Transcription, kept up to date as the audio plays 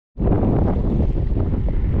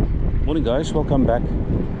Morning guys, welcome back.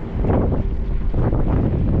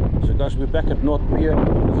 So guys, we're back at North Pier.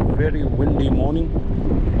 It's a very windy morning.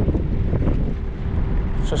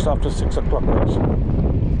 Just after 6 o'clock guys.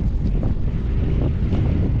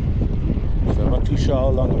 So I'm not too sure how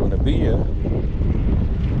long I'm going to be here.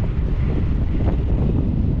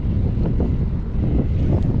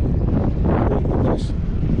 There you go guys.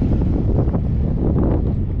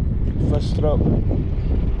 First throw.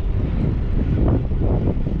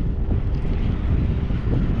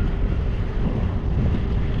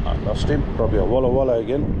 Lost him, probably a walla walla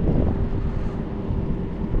again.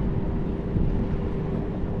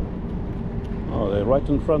 Oh, they're right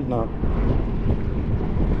in front now.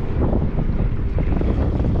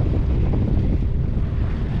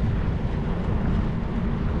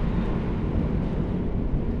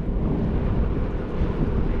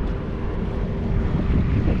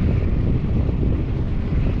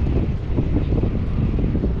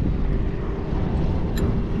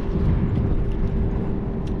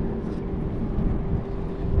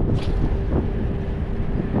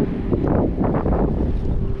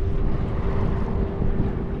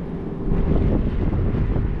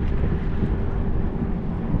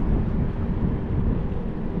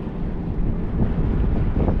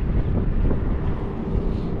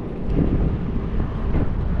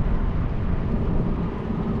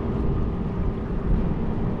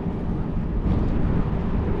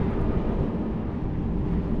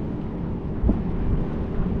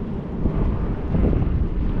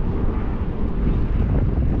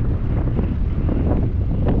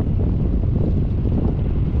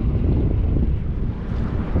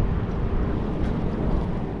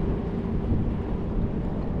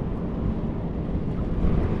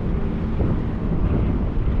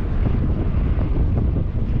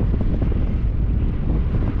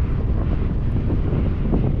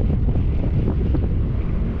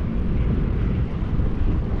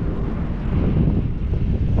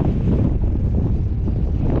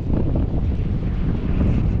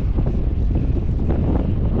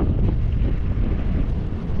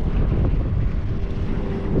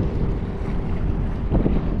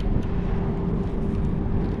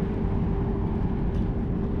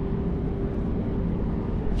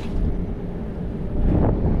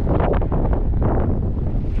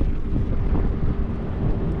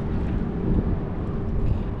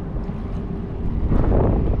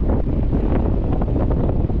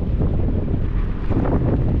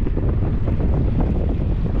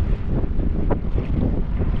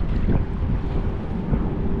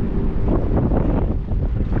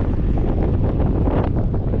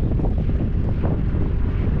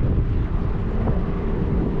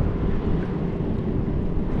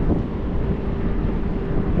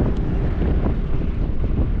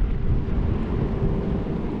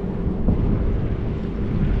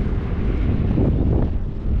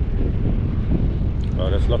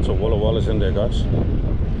 Lots of walla wallas in there guys.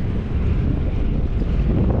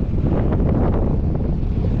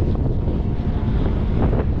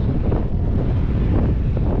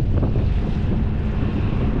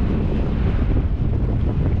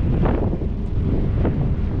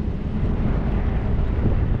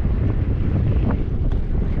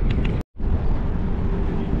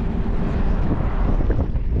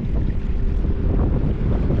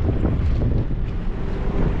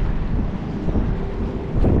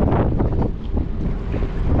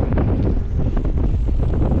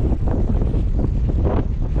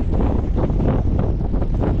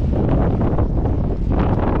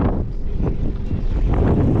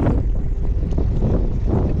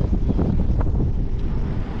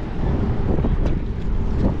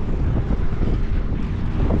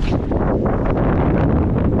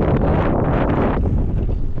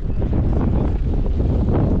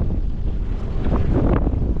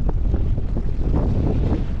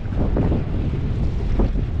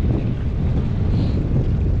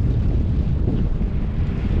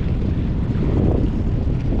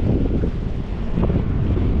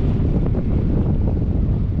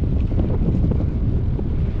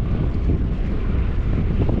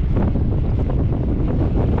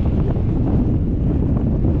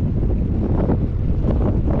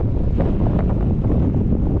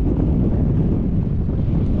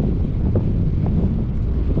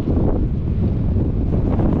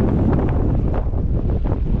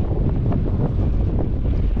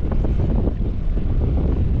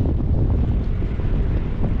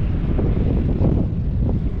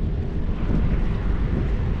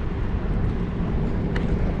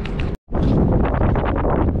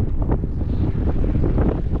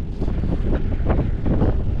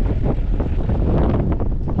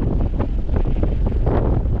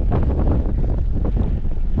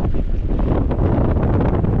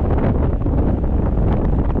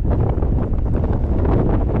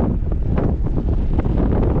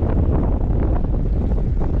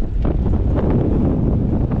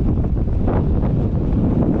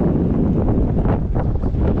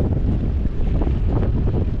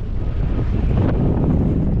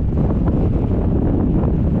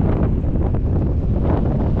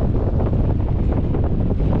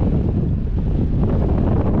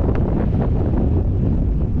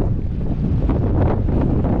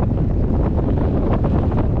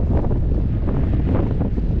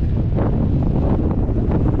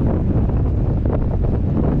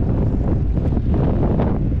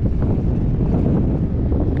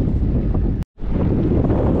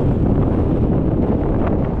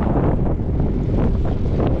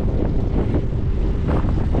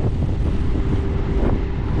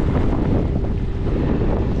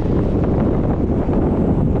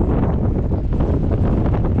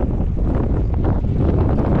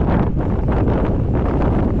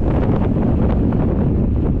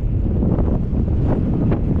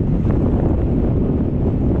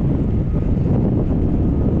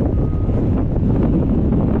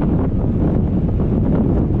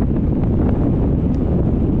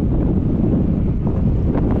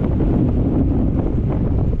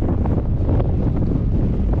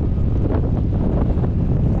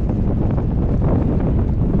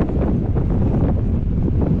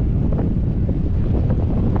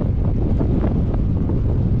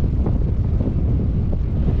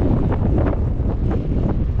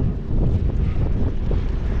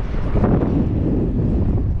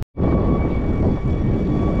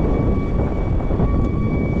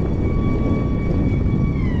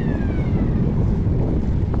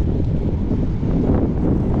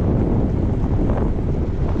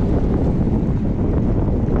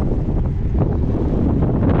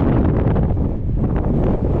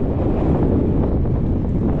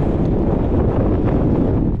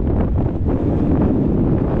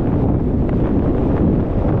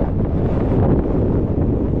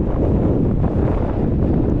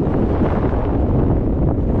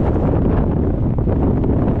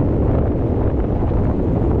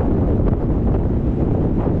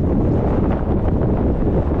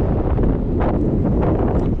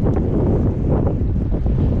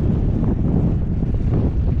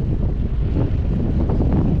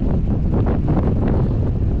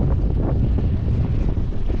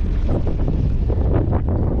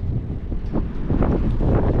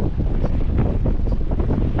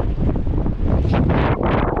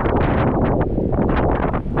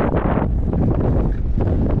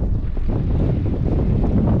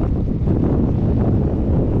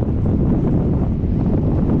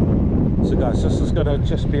 thought it'd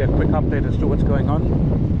just be a quick update as to what's going on.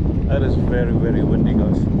 It is very, very windy,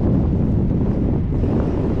 guys.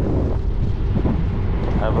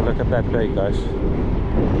 Have a look at that bay, guys.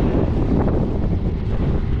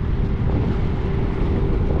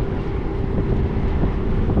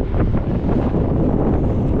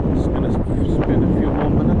 Just gonna spend a few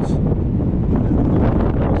more minutes.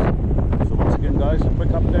 So once again, guys, a quick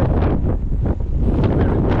update.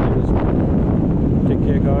 Very windy this morning. Take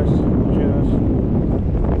care, guys. Cheers.